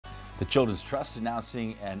The Children's Trust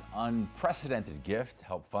announcing an unprecedented gift to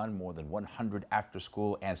help fund more than 100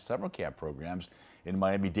 after-school and summer camp programs in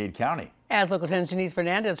Miami-Dade County. As Local 10's Janice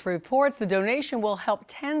Fernandez reports, the donation will help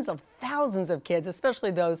tens of thousands of kids, especially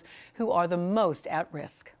those who are the most at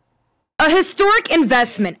risk. A historic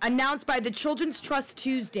investment announced by the Children's Trust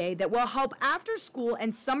Tuesday that will help after-school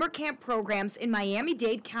and summer camp programs in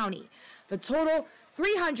Miami-Dade County. The total,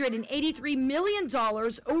 $383 million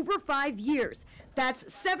over 5 years. That's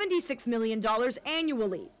 $76 million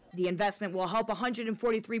annually. The investment will help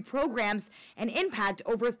 143 programs and impact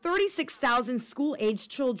over 36,000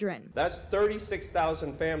 school-aged children. That's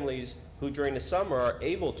 36,000 families who during the summer are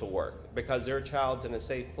able to work because their child's in a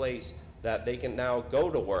safe place that they can now go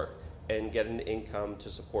to work and get an income to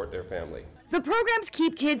support their family. The programs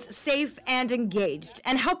keep kids safe and engaged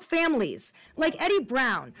and help families like Eddie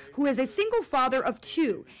Brown, who is a single father of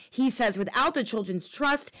 2. He says without the Children's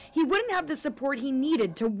Trust, he wouldn't have the support he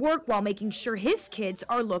needed to work while making sure his kids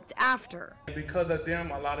are looked after. Because of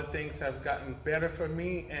them, a lot of things have gotten better for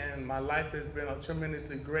me, and my life has been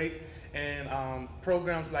tremendously great. And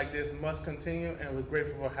programs like this must continue, and we're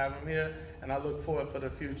grateful for having them here, and I look forward for the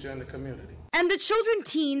future in the community. And the children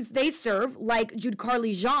teens they serve, like Jude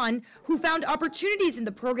Carly Jean, who found opportunities in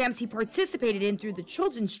the programs he participated in through the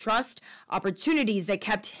Children's Trust, opportunities that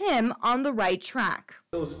kept him on the right track.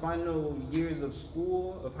 Those final years of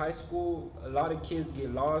school, of high school, a lot of kids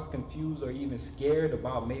get lost, confused, or even scared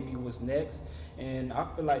about maybe what's next. And I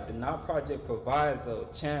feel like the Now Project provides a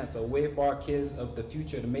chance, a way for our kids of the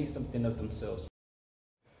future to make something of themselves.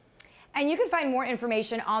 And you can find more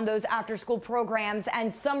information on those after-school programs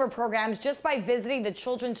and summer programs just by visiting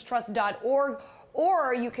thechildrenstrust.org,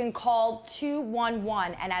 or you can call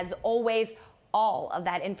 211. And as always, all of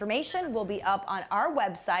that information will be up on our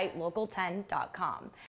website, local10.com.